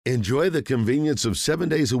Enjoy the convenience of 7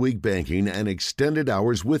 days a week banking and extended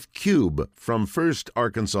hours with Cube from First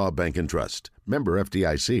Arkansas Bank and Trust. Member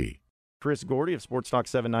FDIC. Chris Gordy of Sports Talk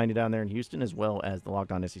 790 down there in Houston, as well as the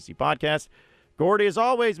Locked On SEC podcast. Gordy, as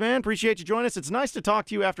always, man, appreciate you joining us. It's nice to talk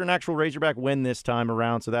to you after an actual Razorback win this time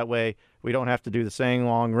around, so that way we don't have to do the same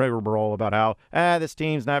long rigmarole about how, this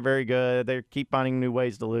team's not very good. They keep finding new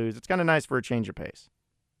ways to lose. It's kind of nice for a change of pace.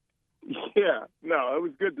 Yeah, no, it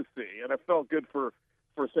was good to see, and it felt good for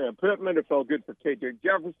Sam Pittman. It felt good for KJ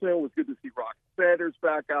Jefferson. It was good to see Rock Sanders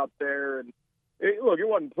back out there. And it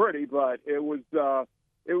wasn't pretty, but it was so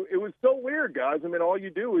weird, guys. I mean, all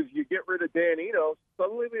you do is you get rid of Dan Enos,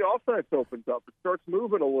 suddenly the offense opens up. It starts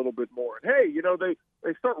moving a little bit more. And, hey,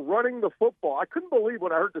 they start running the football. I couldn't believe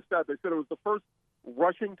when I heard the stat. They said it was the first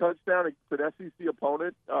rushing touchdown against an SEC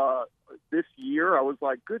opponent this year. I was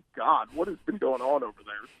like, good God, what has been going on over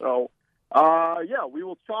there? So, we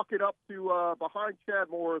will chalk it up to behind Chad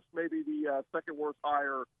Morris, maybe the second worst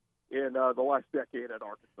hire in the last decade at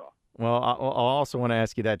Arkansas. Well, I also want to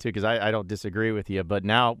ask you that, too, because I don't disagree with you. But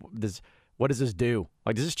now, what does this do?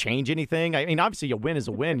 Like, does this change anything? I mean, obviously, a win is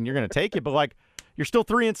a win, and you're going to take it. But, like, you're still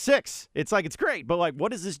 3-6. It's like, it's great. But, like,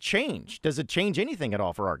 what does this change? Does it change anything at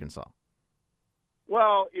all for Arkansas?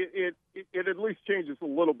 Well, it at least changes a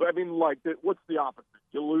little bit. I mean, like, what's the opposite?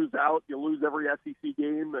 You lose out. You lose every SEC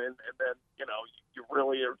game, and then, you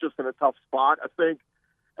really are just in a tough spot. I think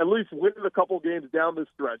at least winning a couple games down this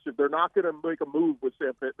stretch, if they're not going to make a move with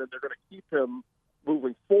Sam Pittman, they're going to keep him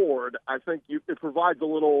moving forward. I think it provides a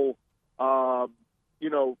little,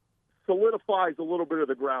 solidifies a little bit of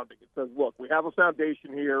the grounding. It says, look, we have a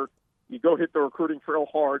foundation here. You go hit the recruiting trail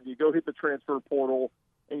hard. You go hit the transfer portal.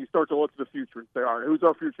 And you start to look to the future and say, all right, who's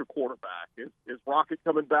our future quarterback? Is Rocket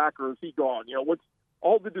coming back or is he gone? What's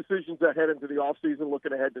all the decisions that head into the offseason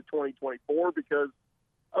looking ahead to 2024? Because,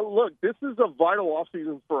 look, this is a vital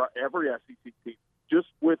offseason for every SEC team. Just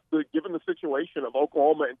with given the situation of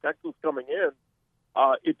Oklahoma and Texas coming in,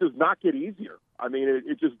 it does not get easier. I mean,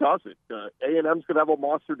 it just doesn't. A&M's going to have a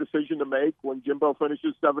monster decision to make when Jimbo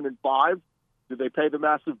finishes 7-5. Do they pay the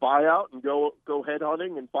massive buyout and go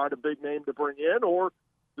headhunting and find a big name to bring in, or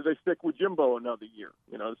do they stick with Jimbo another year?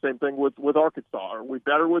 The same thing with Arkansas. Are we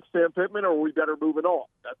better with Sam Pittman, or are we better moving on?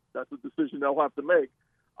 That's a decision they'll have to make.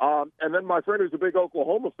 And then my friend who's a big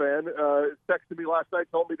Oklahoma fan texted me last night,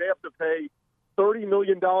 told me they have to pay $30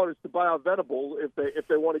 million to buy out Venable if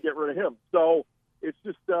they want to get rid of him. So it's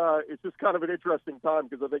just kind of an interesting time,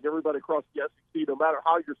 because I think everybody across the SEC, no matter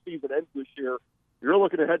how your season ends this year, you're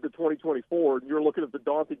looking ahead to 2024, and you're looking at the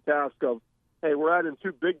daunting task of, hey, we're adding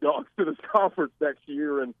two big dogs to this conference next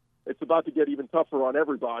year, and it's about to get even tougher on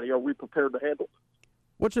everybody. Are we prepared to handle this?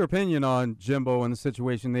 What's your opinion on Jimbo and the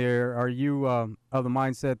situation there? Are you of the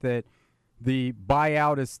mindset that the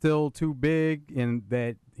buyout is still too big and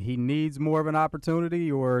that he needs more of an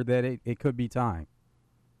opportunity, or that it could be time?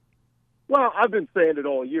 Well, I've been saying it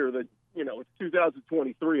all year that, it's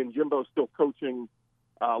 2023 and Jimbo's still coaching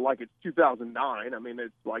like it's 2009. I mean,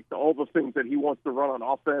 it's like all the things that he wants to run on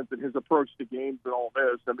offense and his approach to games and all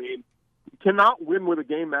this. I mean, you cannot win with a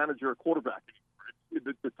game manager or quarterback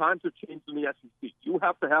anymore. The times have changed in the SEC. You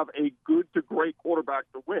have to have a good to great quarterback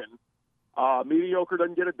to win. Mediocre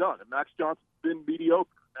doesn't get it done. And Max Johnson's been mediocre.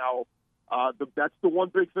 Now, that's the one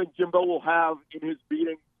big thing Jimbo will have in his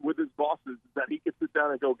meetings with his bosses, is that he can sit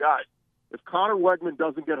down and go, guys, if Connor Wegman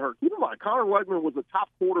doesn't get hurt, keep in mind, Connor Wegman was a top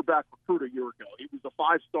quarterback recruit a year ago. He was a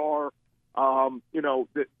 5-star.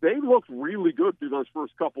 They looked really good through those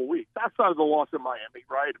first couple weeks, outside of the loss in Miami,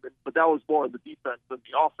 right? But that was more of the defense than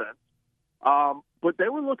the offense. But they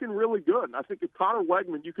were looking really good. And I think if Connor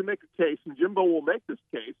Wegman, you can make a case, and Jimbo will make this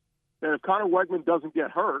case, that if Connor Wegman doesn't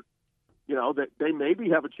get hurt, that they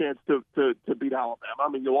maybe have a chance to beat Alabama. I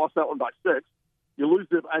mean, you lost that one by 6. You lose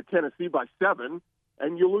it at Tennessee by 7.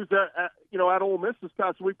 And you lose that, at Ole Miss this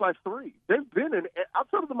past week by 3. They've been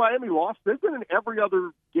outside of the Miami loss, they've been in every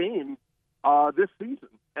other game this season.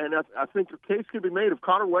 And I think a case could be made if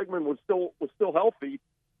Connor Wegman was still healthy,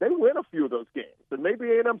 they win a few of those games. And maybe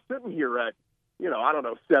A&M's sitting here at,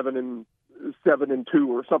 7-2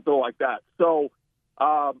 or something like that. So,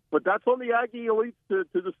 but that's on the Aggie elites to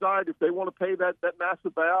decide if they want to pay that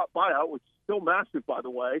massive buyout, which is still massive, by the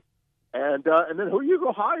way. And then who you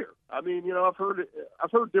go hire? I mean, I've heard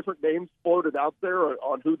different names floated out there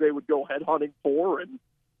on who they would go headhunting for. And,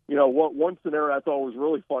 one scenario I thought was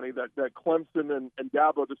really funny, that Clemson and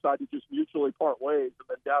Dabo decide to just mutually part ways, and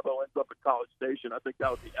then Dabo ends up at College Station. I think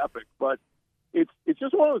that would be epic. But it's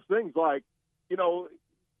just one of those things, like,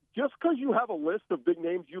 just because you have a list of big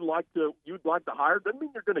names you'd like to hire doesn't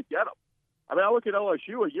mean you're going to get them. I mean, I look at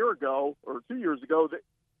LSU a year ago or 2 years ago.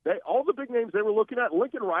 all the big names they were looking at,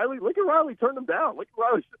 Lincoln Riley turned them down. Lincoln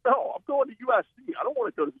Riley said, no, I'm going to USC. I don't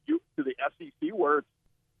want to go to the SEC where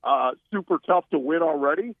it's super tough to win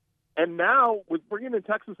already. And now with bringing in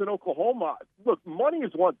Texas and Oklahoma, look, money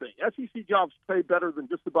is one thing. SEC jobs pay better than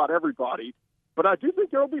just about everybody. But I do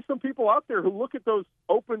think there will be some people out there who look at those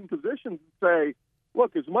open positions and say,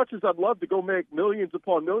 look, as much as I'd love to go make millions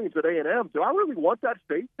upon millions at A&M, do I really want that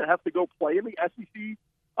state to have to go play in the SEC,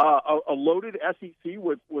 a loaded SEC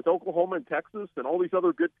with Oklahoma and Texas and all these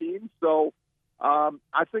other good teams? So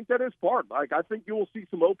I think that is part. Like, I think you will see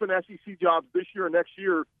some open SEC jobs this year and next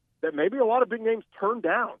year that maybe a lot of big names turn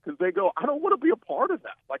down because they go, I don't want to be a part of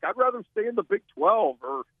that. Like, I'd rather stay in the Big 12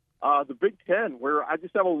 or the Big 10 where I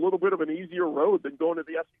just have a little bit of an easier road than going to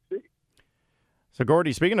the SEC. So,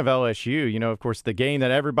 Gordy, speaking of LSU, of course, the game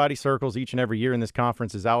that everybody circles each and every year in this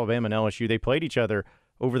conference is Alabama and LSU. They played each other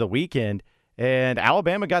over the weekend, and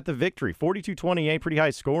Alabama got the victory, 42-28, pretty high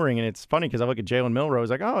scoring. And it's funny because I look at Jalen Milroe,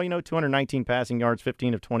 like, 219 passing yards,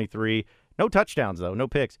 15 of 23. No touchdowns, though, no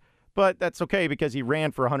picks. But that's okay because he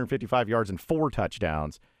ran for 155 yards and 4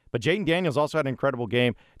 touchdowns. But Jaden Daniels also had an incredible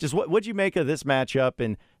game. Just what'd you make of this matchup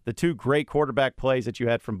and the two great quarterback plays that you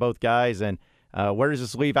had from both guys? And where does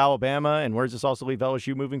this leave Alabama, and where does this also leave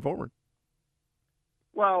LSU moving forward?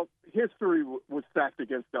 Well, history was stacked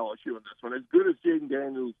against LSU in this one. As good as Jaden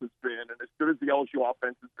Daniels has been and as good as the LSU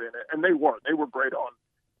offense has been, and they were great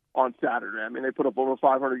on Saturday. I mean, they put up over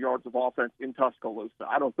 500 yards of offense in Tuscaloosa.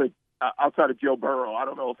 I don't think, outside of Joe Burrow, I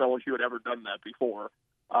don't know if LSU had ever done that before,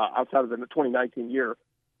 outside of the 2019 year.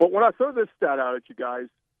 But when I throw this stat out at you guys,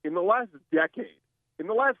 in the last decade,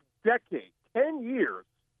 10 years,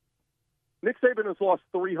 Nick Saban has lost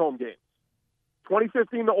 3 home games.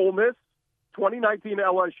 2015 to Ole Miss, 2019 to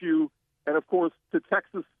LSU, and, of course, to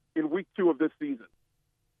Texas in week 2 of this season.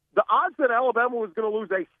 The odds that Alabama was going to lose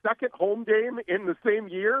a second home game in the same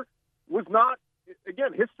year was not,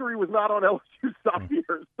 again, history was not on LSU's side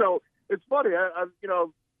here. So it's funny.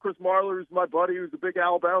 Chris Marler's my buddy who's a big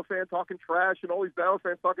Alabama fan talking trash and all these Alabama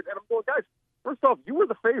fans talking. And I'm going, guys, first off, you were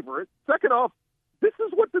the favorite. Second off, this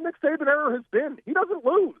is what the Nick Saban era has been. He doesn't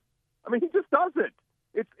lose. I mean, he just doesn't.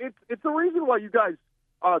 It's the reason why you guys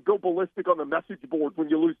go ballistic on the message boards when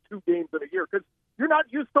you lose 2 games in a year because you're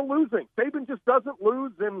not used to losing. Saban just doesn't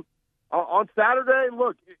lose. And on Saturday,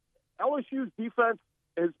 look, LSU's defense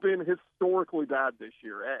has been historically bad this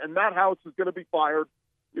year, and Matt House is going to be fired.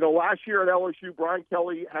 Last year at LSU, Brian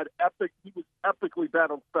Kelly he was epically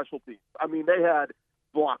bad on special teams. I mean, they had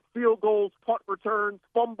blocked field goals, punt returns,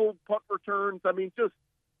 fumbled punt returns. I mean, just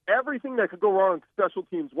everything that could go wrong in special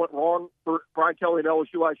teams went wrong for Brian Kelly and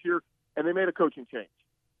LSU last year, and they made a coaching change.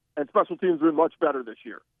 And special teams have been much better this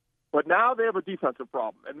year. But now they have a defensive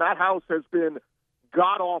problem, and Matt House has been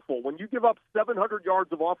god-awful. When you give up 700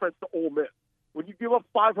 yards of offense to Ole Miss, when you give up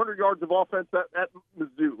 500 yards of offense at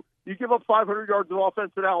Mizzou, you give up 500 yards of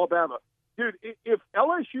offense at Alabama. Dude, if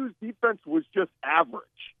LSU's defense was just average,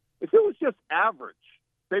 if it was just average,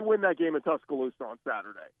 they win that game in Tuscaloosa on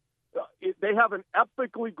Saturday. They have an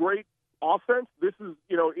epically great offense. This is,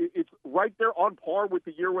 it's right there on par with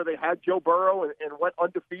the year where they had Joe Burrow and went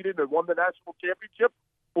undefeated and won the national championship.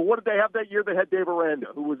 But what did they have that year? They had Dave Aranda,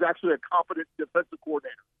 who was actually a competent defensive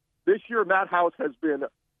coordinator. This year, Matt House has been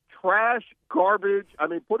trash, garbage. I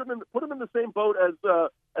mean, put him in the same boat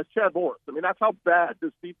as Chad Morris. I mean, that's how bad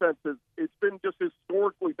this defense is. It's been just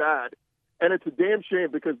historically bad, and it's a damn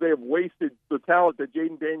shame because they have wasted the talent that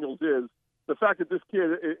Jaden Daniels is. The fact that this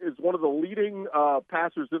kid is one of the leading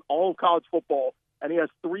passers in all of college football, and he has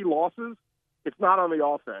 3 losses, it's not on the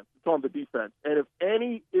offense; it's on the defense. And if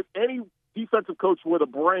any defensive coach with a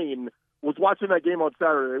brain was watching that game on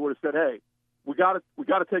Saturday, they would have said, "Hey, we got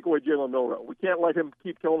to take away Jalen Milroe. We can't let him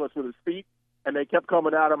keep killing us with his feet." And they kept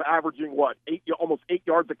coming at him, averaging almost 8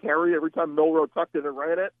 yards a carry every time Milroe tucked it and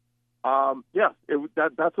ran it.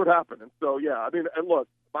 That's what happened. And so, yeah, I mean, and look,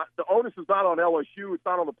 the onus is not on LSU. It's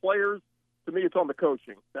not on the players. To me, it's on the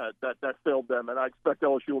coaching that failed them. And I expect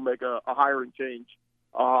LSU will make a hiring change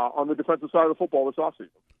on the defensive side of the football this offseason.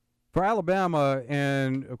 For Alabama,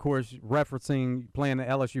 and, of course, playing the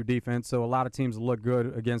LSU defense, so a lot of teams look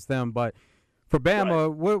good against them. But for Bama,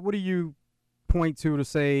 right, what do you point to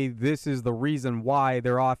say this is the reason why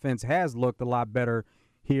their offense has looked a lot better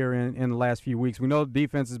here in the last few weeks? We know the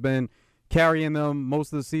defense has been carrying them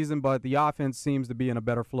most of the season, but the offense seems to be in a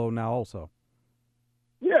better flow now also.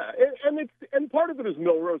 Yeah, and part of it is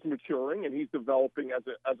Milroe's maturing, and he's developing as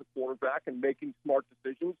a quarterback and making smart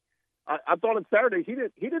decisions. I thought on Saturday he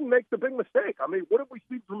didn't make the big mistake. I mean, what have we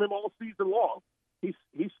seen from him all season long? He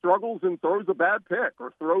struggles and throws a bad pick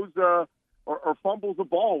or throws or fumbles a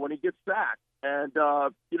ball when he gets sacked. And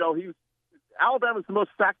Alabama's the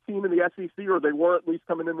most sacked team in the SEC, or they were at least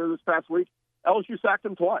coming into this past week. LSU sacked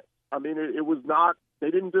them twice. I mean, it was not –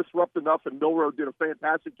 they didn't disrupt enough, and Milroe did a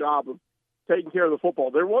fantastic job of taking care of the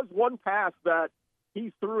football. There was one pass that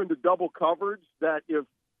he threw into double coverage that if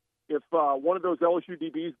one of those LSU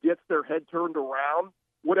DBs gets their head turned around,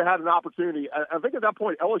 would have had an opportunity. I think at that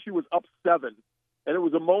point LSU was up 7, and it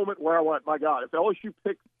was a moment where I went, my God, if LSU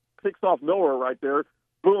picks off Milroe right there,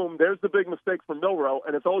 boom, there's the big mistake from Milroe.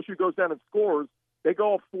 And if LSU goes down and scores, they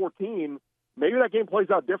go up 14. Maybe that game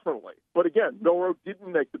plays out differently. But again, Milroe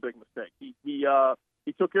didn't make the big mistake.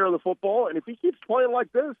 He took care of the football, and if he keeps playing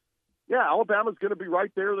like this, yeah, Alabama's going to be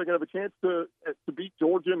right there. They're going to have a chance to beat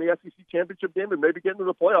Georgia in the SEC championship game and maybe get into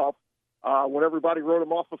the playoff when everybody wrote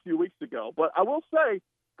them off a few weeks ago. But I will say,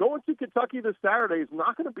 going to Kentucky this Saturday is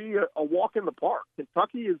not going to be a walk in the park.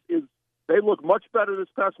 Kentucky is they look much better this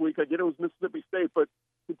past week. I get it was Mississippi State, but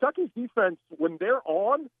Kentucky's defense, when they're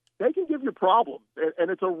on, they can give you problems,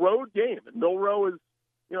 and it's a road game. And Milroe is,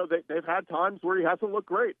 they've had times where he hasn't looked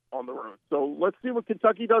great on the road. So let's see what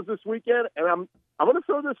Kentucky does this weekend. And I'm going to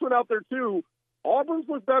throw this one out there too. Auburn's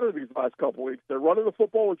looked better these last couple weeks. They're running the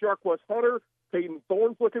football with Jarquez Hunter. Peyton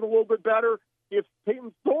Thorne's looking a little bit better. If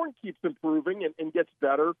Peyton Thorne keeps improving and gets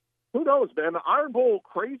better, who knows, man? The Iron Bowl,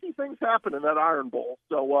 crazy things happen in that Iron Bowl.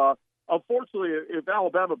 So unfortunately, if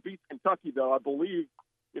Alabama beats Kentucky, though, I believe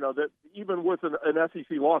that even with an SEC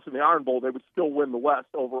loss in the Iron Bowl, they would still win the West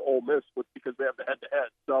over Ole Miss because they have the head-to-head.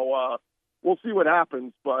 So we'll see what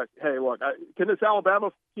happens. But, hey, look, can this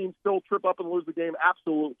Alabama team still trip up and lose the game?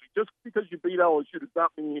 Absolutely. Just because you beat LSU does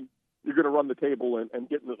not mean you're going to run the table and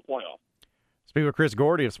get into the playoff. Speaking with Chris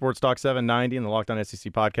Gordy of Sports Talk 790 and the Locked On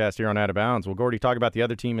SEC podcast here on Out of Bounds. Well, Gordy, talk about the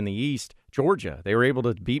other team in the East, Georgia. They were able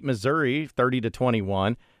to beat Missouri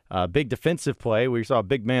 30-21. Big defensive play. We saw a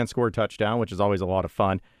big man score a touchdown, which is always a lot of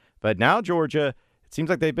fun. But now Georgia, it seems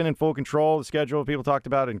like they've been in full control of the schedule. People talked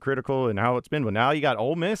about and critical and how it's been. But now you got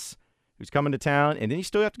Ole Miss, who's coming to town, and then you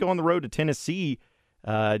still have to go on the road to Tennessee.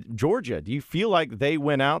 Georgia, do you feel like they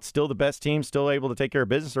went out still the best team, still able to take care of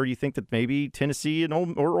business, or do you think that maybe Tennessee and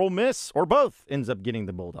Ole Miss or both ends up getting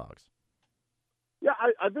the Bulldogs? Yeah,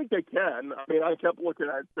 I think they can. I mean, I kept looking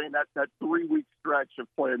at it saying that 3-week stretch of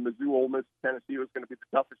playing Mizzou, Ole Miss, Tennessee was going to be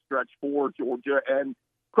the toughest stretch for Georgia. And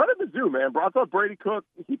credit Mizzou, man. But I thought Brady Cook,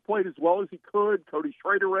 he played as well as he could. Cody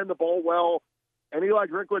Schrader ran the ball well. And Eli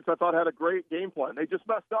Drinkwitz, I thought, had a great game plan. They just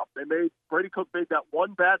messed up. Brady Cook made that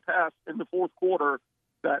one bad pass in the fourth quarter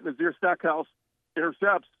that Nazir Stackhouse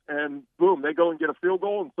intercepts, and boom, they go and get a field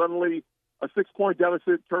goal, and suddenly a 6-point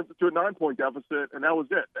deficit turns into a 9-point deficit, and that was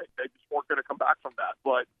it. They just weren't going to come back from that.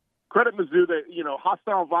 But credit Mizzou, that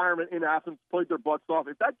hostile environment in Athens, played their butts off.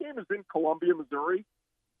 If that game is in Columbia, Missouri,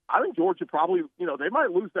 I think Georgia probably, they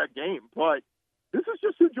might lose that game. But this is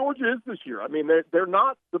just who Georgia is this year. I mean, they're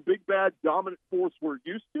not the big, bad, dominant force we're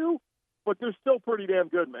used to, but they're still pretty damn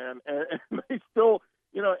good, man. And they still,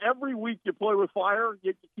 every week you play with fire,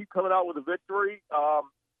 you keep coming out with a victory.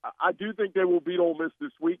 I do think they will beat Ole Miss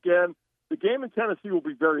this weekend. The game in Tennessee will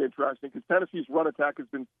be very interesting because Tennessee's run attack has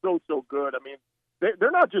been so good. I mean, they're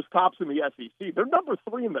not just tops in the SEC. They're number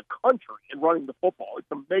 3 in the country in running the football. It's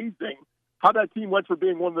amazing how that team went from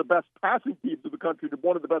being one of the best passing teams in the country to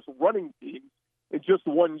one of the best running teams in just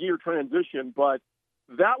a 1-year transition. But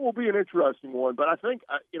that will be an interesting one. But I think,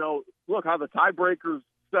 look how the tiebreakers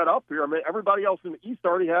set up here. I mean, everybody else in the East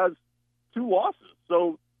already has 2 losses.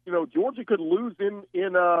 So, Georgia could lose in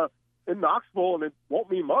Knoxville, and it won't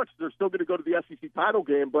mean much. They're still going to go to the SEC title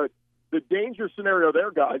game. But the danger scenario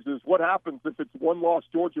there, guys, is what happens if it's 1-loss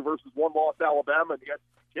Georgia versus 1-loss Alabama in the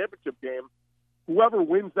SEC championship game. Whoever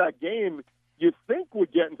wins that game, you think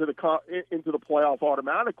would get into the playoff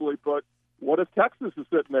automatically. But what if Texas is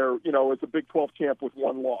sitting there, as a Big 12 champ with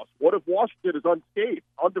 1 loss? What if Washington is unscathed,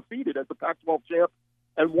 undefeated as the Pac-12 champ,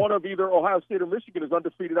 and one of either Ohio State or Michigan is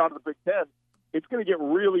undefeated out of the Big Ten? It's going to get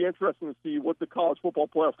really interesting to see what the College Football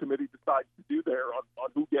Playoff Committee decides to do there on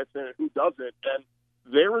who gets in and who doesn't. And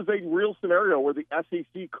there is a real scenario where the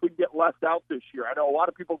SEC could get left out this year. I know a lot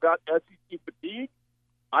of people got SEC fatigue.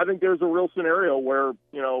 I think there's a real scenario where,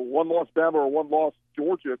 1-loss Bama or 1-loss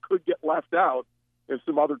Georgia could get left out if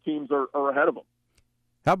some other teams are ahead of them.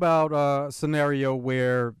 How about a scenario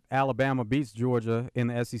where Alabama beats Georgia in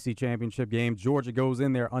the SEC championship game, Georgia goes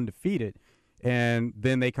in there undefeated, and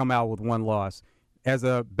then they come out with 1 loss? As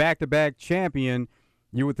a back-to-back champion,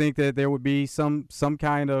 you would think that there would be some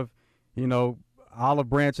kind of, olive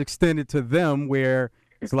branch extended to them where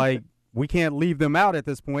it's like we can't leave them out at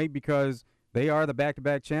this point because they are the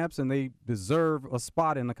back-to-back champs and they deserve a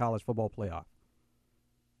spot in the college football playoff.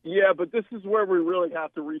 Yeah, but this is where we really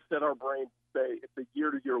have to reset our brains and say it's a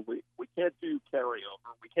year-to-year league. We can't do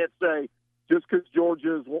carryover. We can't say just because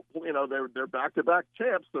Georgia's, they're back-to-back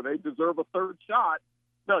champs, so they deserve a third shot.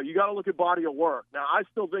 No, you got to look at body of work. Now, I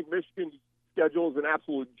still think Michigan's schedule is an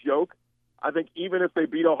absolute joke. I think even if they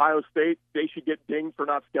beat Ohio State, they should get dinged for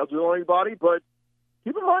not scheduling anybody. But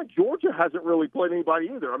keep in mind, Georgia hasn't really played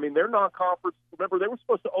anybody either. I mean, they're non-conference. Remember, they were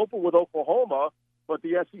supposed to open with Oklahoma, but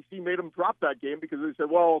the SEC made them drop that game because they said,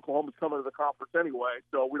 well, Oklahoma's coming to the conference anyway,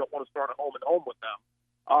 so we don't want to start a home-and-home with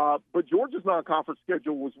them. But Georgia's non-conference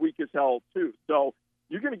schedule was weak as hell, too. So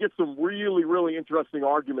you're going to get some really, really interesting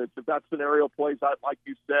arguments if that scenario plays out like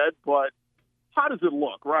you said. But how does it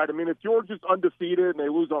look, right? I mean, if Georgia's undefeated and they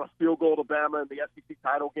lose on a field goal to Bama in the SEC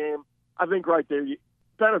title game, I think right there,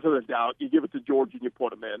 benefit of the doubt, you give it to Georgia and you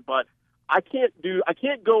put them in. But I can't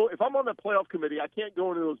go, if I'm on the playoff committee, I can't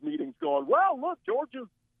go into those meetings going, well, look, Georgia's,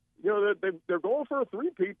 they're going for a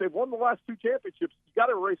three-peat. They've won the last two championships. You got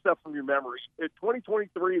to erase that from your memory.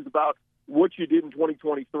 2023 is about what you did in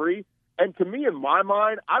 2023. And to me, in my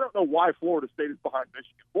mind, I don't know why Florida State is behind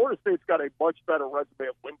Michigan. Florida State's got a much better resume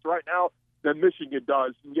of wins right now than Michigan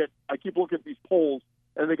does. And yet I keep looking at these polls,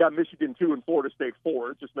 and they got Michigan 2 and Florida State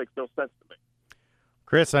 4. It just makes no sense to me.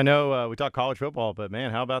 Chris, I know we talk college football, but,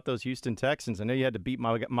 man, how about those Houston Texans? I know you had to beat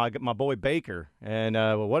my boy Baker, and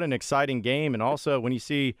what an exciting game. And also when you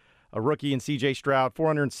see a rookie in C.J. Stroud,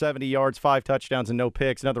 470 yards, 5 touchdowns, and no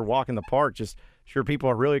picks, another walk in the park, just sure people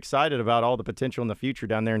are really excited about all the potential in the future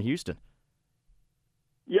down there in Houston.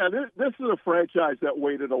 Yeah, this is a franchise that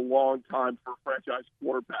waited a long time for a franchise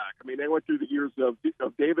quarterback. I mean, they went through the years of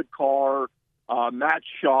David Carr, Matt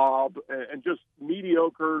Schaub, and just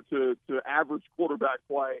mediocre to average quarterback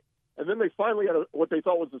play. And then they finally had what they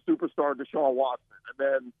thought was a superstar, Deshaun Watson.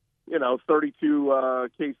 And then, 32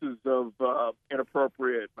 cases of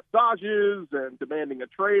inappropriate massages and demanding a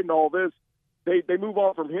trade and all this. They move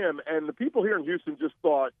on from him. And the people here in Houston just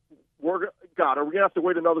thought, are we going to have to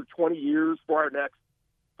wait another 20 years for our next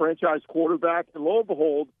franchise quarterback? And lo and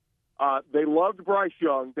behold, they loved Bryce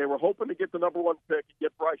Young. They were hoping to get the number 1 pick and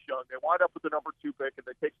get Bryce Young. They wind up with the number 2 pick, and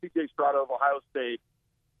they take C.J. Stroud out of Ohio State.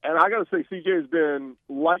 And I got to say, C.J. has been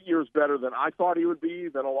light years better than I thought he would be,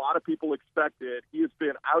 than a lot of people expected. He has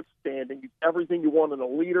been outstanding. He's everything you want in a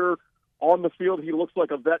leader. On the field, he looks like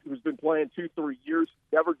a vet who's been playing 2-3 years.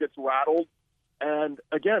 He never gets rattled. And,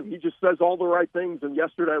 again, he just says all the right things. And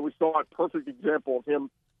yesterday we saw a perfect example of him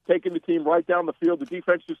taking the team right down the field. The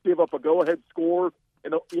defense just gave up a go-ahead score,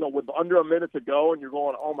 and with under a minute to go, and you're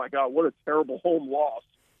going, oh my God, what a terrible home loss.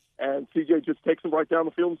 And CJ just takes them right down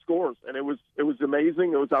the field and scores. And it was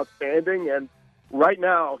amazing. It was outstanding. And right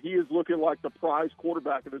now, he is looking like the prize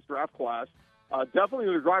quarterback in this draft class. Definitely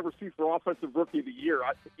in the driver's seat for Offensive Rookie of the Year.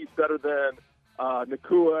 I think he's better than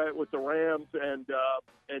Nakua with the Rams and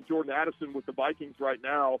Jordan Addison with the Vikings right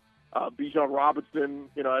now. Bijan Robinson,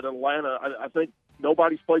 at Atlanta. I think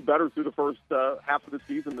nobody's played better through the first half of the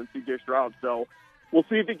season than C.J. Stroud. So we'll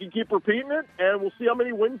see if he can keep repeating it, and we'll see how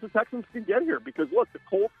many wins the Texans can get here. Because, look, the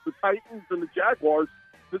Colts, the Titans, and the Jaguars,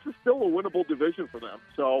 this is still a winnable division for them.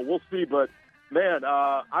 So we'll see. But, man,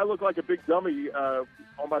 I look like a big dummy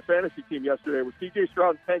on my fantasy team yesterday with C.J.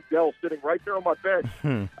 Stroud and Tank Dell sitting right there on my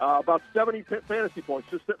bench. About 70 fantasy points,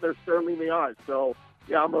 just sitting there staring me in the eyes. So,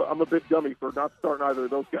 yeah, I'm a bit dummy for not starting either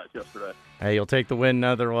of those guys yesterday. Hey, you'll take the win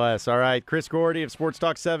nonetheless. All right, Chris Gordy of Sports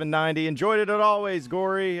Talk 790. Enjoyed it as always,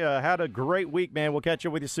 Gordy. Had a great week, man. We'll catch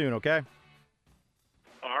up with you soon, okay?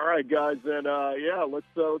 All right, guys. And, let's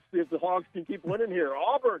see if the Hogs can keep winning here.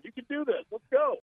 Auburn, you can do this. Let's go.